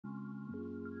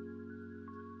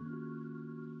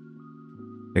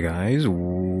Hey guys,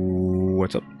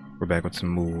 what's up? We're back with some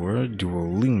more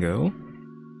Duolingo.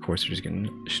 Of course, we're just getting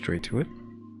straight to it,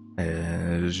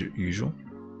 as usual.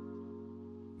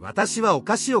 私はお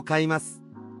菓子を買います。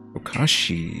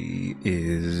 Okashi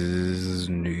is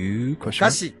new question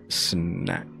mark? Okashi.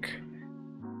 Snack.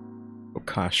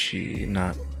 Okashi,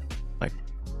 not like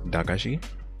dagashi.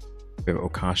 We have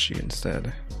okashi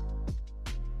instead.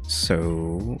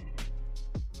 So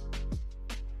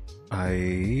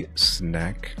I'm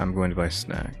going to buy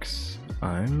snacks.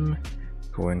 I'm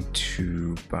going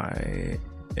to buy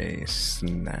a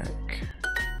snack.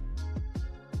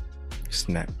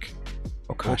 Snack.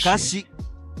 お菓子。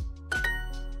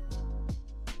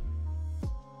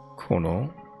 Kono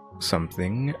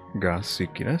something ga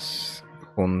suki desu.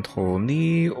 Hontou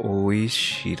ni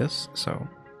oishii desu. So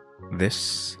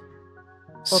this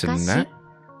snack,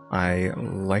 I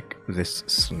like this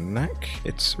snack.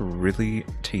 It's really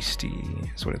tasty,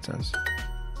 is what it says.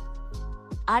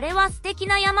 あれは素敵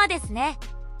な山ですね。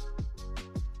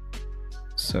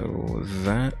 So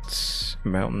that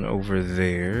mountain over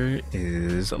there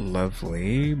is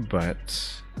lovely, but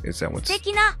is that what's... 素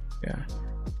敵な。 Yeah.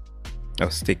 Oh,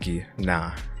 sticky.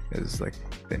 Nah is like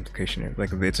the implication here.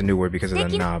 Like it's a new word because of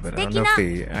the nah, but I don't know if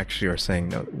they actually are saying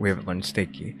no, we haven't learned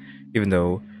sticky. Even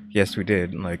though, yes, we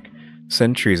did, like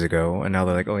centuries ago, and now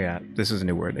they're like, oh yeah, this is a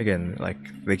new word. Again, like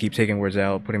they keep taking words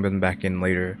out, putting them back in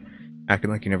later, acting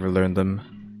like you never learned them.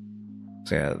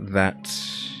 So yeah, that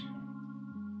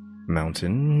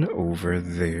mountain over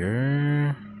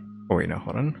there. Oh wait, no,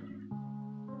 hold on.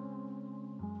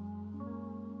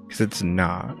 Because it's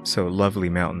not, so lovely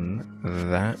mountain.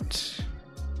 That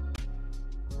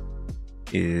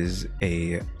is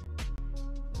a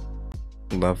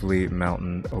lovely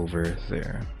mountain over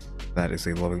there. That is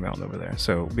a lovely mountain over there.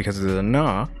 So because of the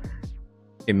na,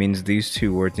 it means these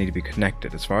two words need to be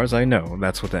connected. As far as I know,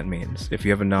 that's what that means. If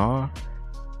you have a na,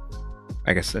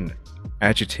 I guess an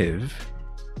adjective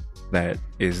that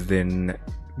is then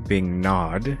being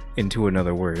gnawed into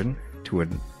another word, to a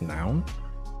noun,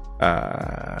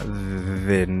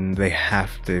 then they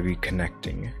have to be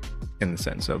connecting in the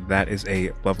sense. So that is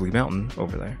a lovely mountain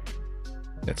over there.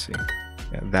 Let's see.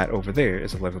 Yeah, that over there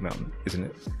is a lovely mountain, isn't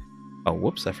it? Oh,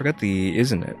 whoops! I forgot the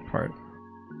 "isn't it" part.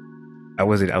 I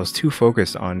was too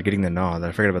focused on getting the "na" that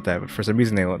I forgot about that. But for some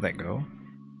reason, they let that go.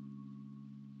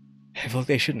 I feel like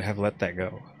they shouldn't have let that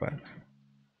go. But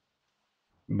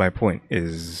my point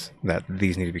is that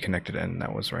these need to be connected, and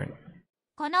that was right.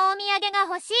 このお土産が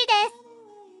欲しいです。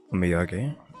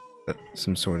 Omiyage? That's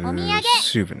some sort of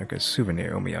souvenir. Okay,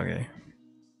 souvenir omiyage.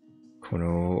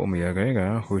 Kono omiyage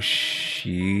ga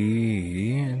hoshii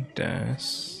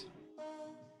desu.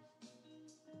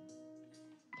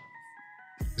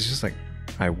 It's just like,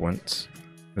 I want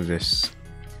this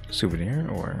souvenir,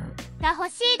 or... が欲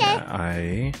しいです。 Yeah,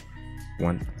 I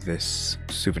want this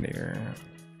souvenir.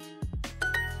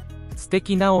 素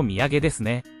敵なお土産です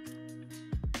ね。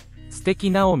素敵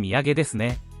なお土産です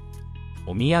ね。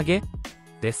お土産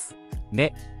です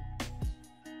ね。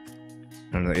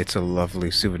 I don't know, it's a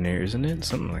lovely souvenir, isn't it?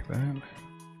 Something like that.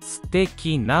 素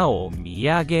敵なお土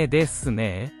産です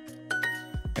ね。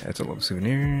 Yeah, it's a lovely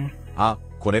souvenir. あ、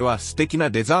これは素敵な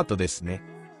デザートですね。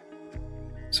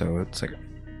 So it's like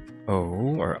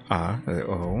oh or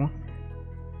oh.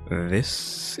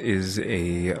 This is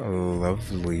a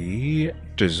lovely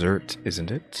dessert,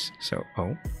 isn't it? So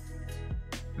oh.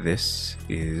 This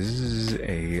is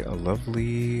a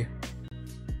lovely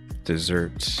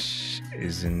dessert,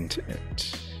 isn't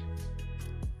it?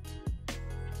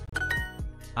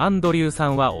 アンドリューさ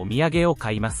んはお土産を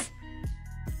買います。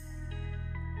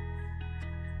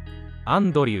ア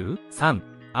ンドリューさん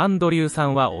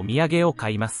はお土産を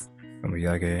買います。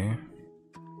 Omiyage.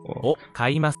 お、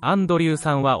買います。アンドリュー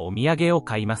さんはお土産を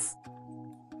買います。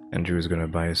 Andrew is gonna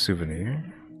buy a souvenir.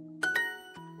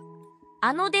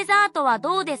 あのデザートは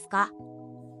どうですか？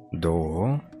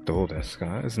 Do desu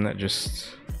ka? Isn't that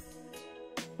just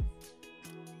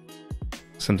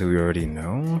something we already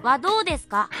know? はどうです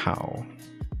か？ How?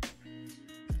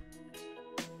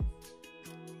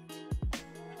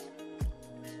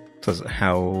 Says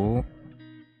how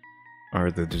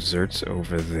are the desserts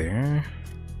over there?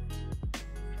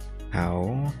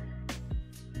 How?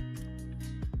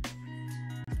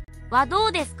 はど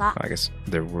うですか？ I guess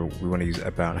we want to use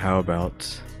about. How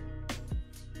about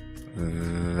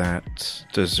that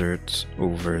dessert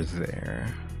over there?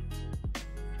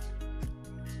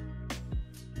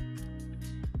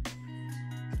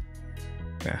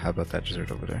 Yeah, how about that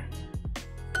dessert over there?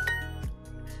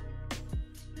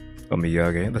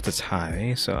 Omiyage, that's a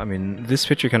tie. So, I mean, this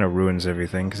picture kind of ruins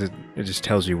everything because it just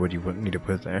tells you what you need to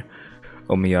put there.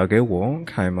 Omiyage wo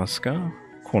kaimasu ka?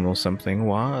 kono something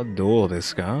wa dou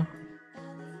desu ka?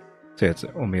 So it's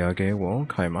omiyage wo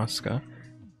kaimasu ka?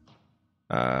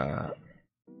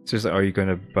 So it's like, are you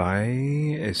gonna buy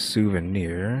a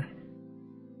souvenir?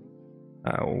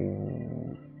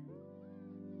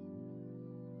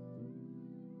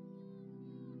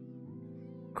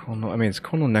 Kono, I mean, it's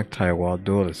kono necktie wa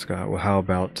dou desu ka? Well, how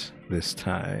about this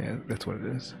tie? That's what it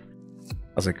is. I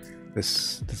was like,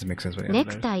 this doesn't make sense.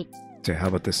 Necktie. So how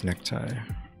about this necktie?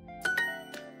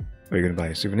 Are you gonna buy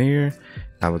a souvenir?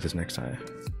 How about this necktie?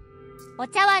 お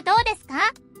茶はどうですか？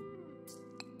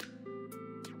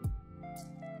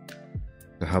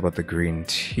 So how about the green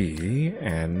tea?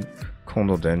 And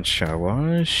kono densha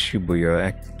wa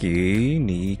Shibuya eki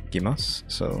ni ikimasu.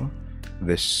 So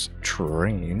this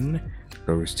train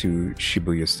goes to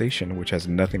Shibuya Station, which has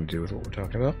nothing to do with what we're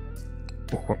talking about.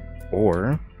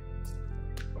 Or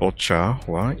ocha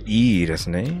wa ii desu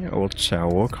ne. Ocha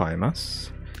wo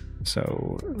kaimasu.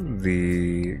 So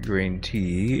the green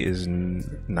tea is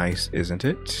nice, isn't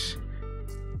it?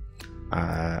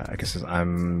 I guess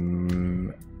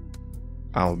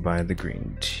I'll buy the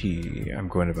green tea. I'm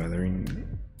going to buy the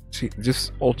green tea.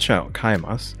 Just ocha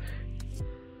kaimasu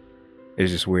is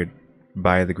just weird.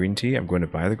 Buy the green tea. I'm going to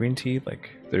buy the green tea.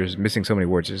 Like, there's missing so many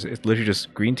words. It's literally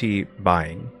just green tea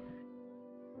buying.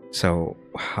 So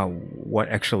what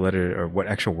extra letter or what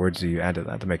extra words do you add to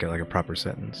that to make it like a proper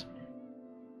sentence?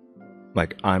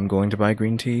 Like, I'm going to buy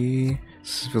green tea.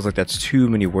 Feels like that's too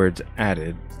many words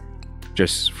added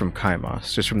just from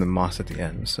kaimas, just from the mas at the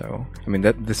end. So, I mean,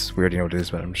 this is weird, you know what it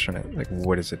is, but I'm just trying to, like,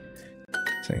 what is it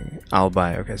saying? I'll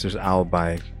buy, okay, so there's I'll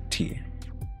buy tea.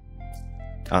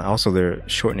 Also, they're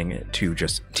shortening it to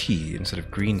just tea instead of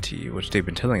green tea, which they've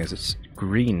been telling us it's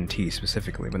green tea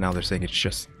specifically, but now they're saying it's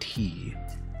just tea.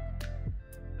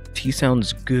 Tea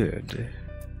sounds good.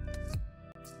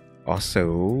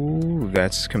 Also,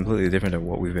 that's completely different than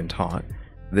what we've been taught.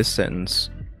 This sentence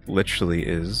literally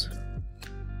is,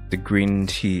 the green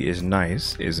tea is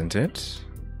nice, isn't it?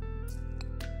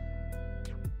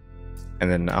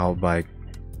 And then I'll buy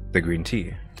the green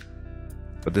tea.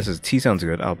 But this is, tea sounds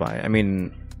good, I'll buy. I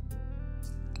mean,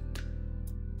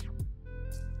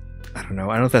 I don't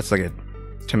know. I don't know if that's like a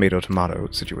tomato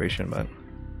situation, but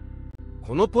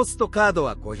このポストカード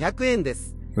は500円で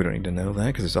す。 we don't need to know that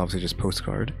because it's obviously just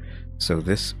postcard. So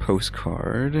this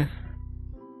postcard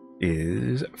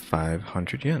is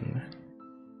 500 yen.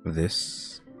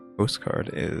 This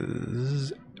postcard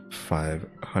is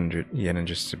 500 yen, and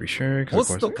just to be sure, because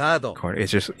of course, card,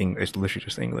 it's literally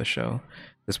just English. So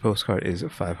this postcard is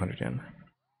 500 yen.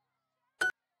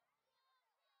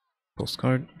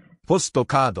 Postcard. ポスト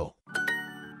カード。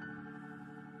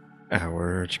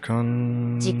 Our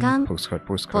chikan. Postcard.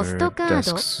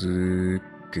 Desk.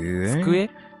 机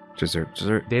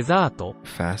Dessert. デザート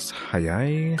Fast.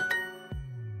 Hayai.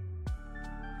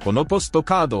 このポスト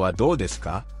カードはどうです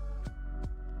か？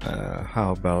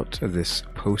 How about this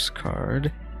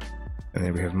postcard? And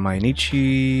then we have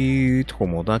Mainichi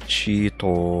Tomodachi to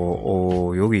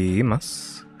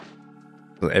oyogimasu.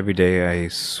 So every day I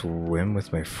swim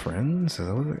with my friends? Is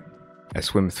that what I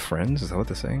swim with friends? Is that what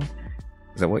they're saying?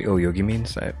 Is that what oyogi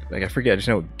means? I forget. I just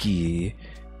know gi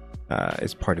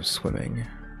is part of swimming.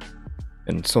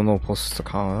 And sono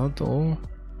postcard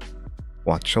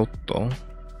wa chotto.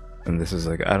 And this is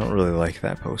like, I don't really like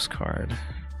that postcard.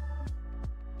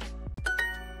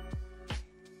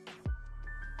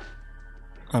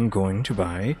 I'm going to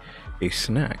buy a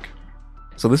snack.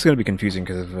 So this is going to be confusing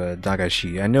because of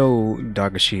dagashi. I know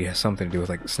dagashi has something to do with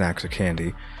like snacks or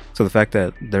candy. So the fact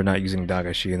that they're not using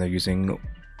dagashi and they're using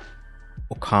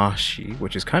okashi,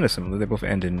 which is kind of similar. They both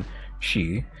end in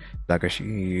shi.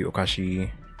 Dagashi,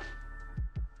 okashi.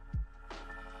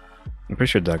 I'm pretty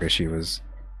sure dagashi was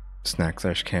snack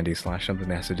 / candy / something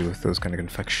that has to do with those kind of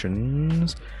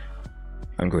confections.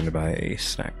 I'm going to buy a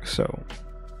snack, so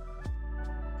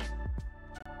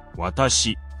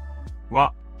私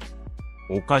は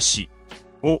お菓子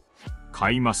を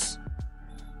買います。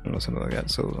 something like that.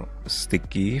 So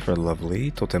sticky for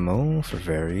lovely, totemo for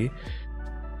very,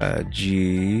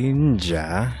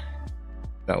 jinja,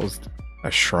 that was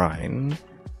a shrine,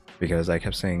 because I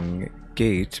kept saying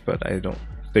gate, but I don't,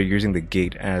 they're using the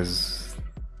gate as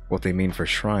what they mean for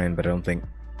shrine, but I don't think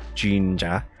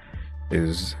jinja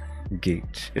is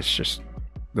gate, it's just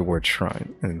the word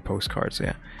shrine and postcards.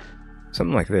 Yeah,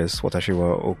 something like this, watashi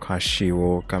wa okashi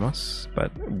wo kaimasu,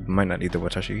 but might not need the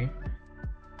watashi.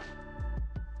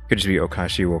 Could just be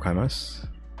okashi wo kaimasu.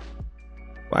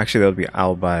 Well, actually that would be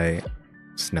I'll buy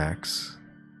snacks,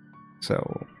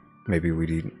 so maybe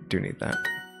we do need that.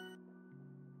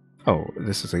 Oh,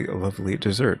 this is a lovely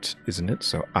dessert, isn't it?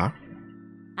 So Ah.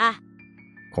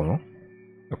 Kono?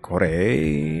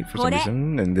 Kore, for some Kore.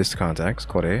 reason, in this context,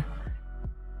 kore.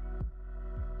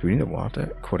 Do we need to want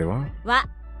that? Kore wa? は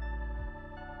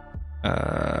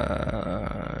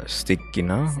Sticky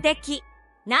na? 素敵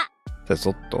な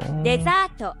Desotto. デザ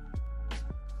ート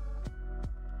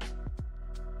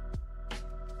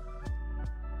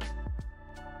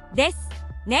です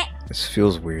ね This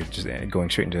feels weird, just going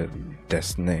straight into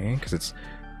desne, because it's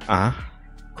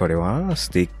kore wa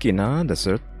sticky na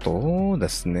desserto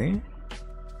desne.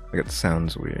 Like it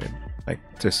sounds weird. Like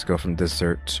just go from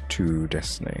dessert to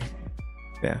desne.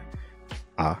 Yeah.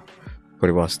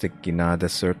 Kore wa sticky na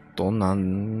desserto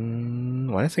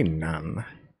nan. Why did I say nan?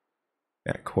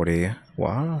 Yeah, kore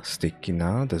wa sticky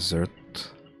na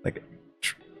dessert. Like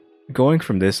going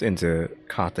from this into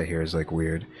kata here is like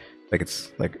weird. Like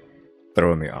it's like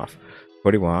throwing me off.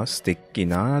 Kore wa sticky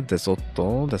na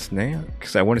desotto desu ne?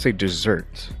 Because I want to say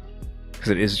dessert. Because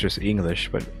it is just English,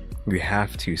 but you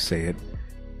have to say it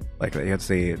like that. You have to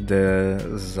say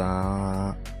desato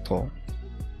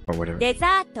or whatever. デ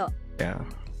ザート Yeah.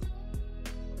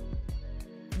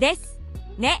 です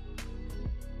ね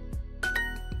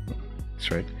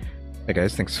That's right. Hey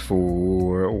guys, thanks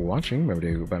for watching. Remember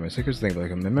to buy my stickers, think like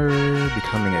a member,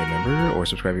 becoming a member, or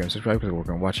subscribing and subscribe because we're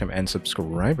going to watch them and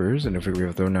subscribers. And if we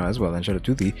have thrown now as well, and shout out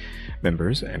to the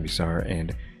members, EmmyStarr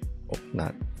and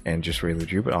and just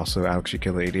RaleyDrew, but also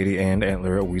AlexShakilla880 and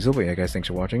AntlerWeasel. But yeah, guys, thanks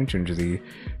for watching. Tune into the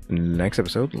next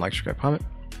episode. Like, subscribe, comment.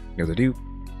 You know the do.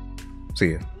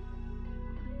 See ya.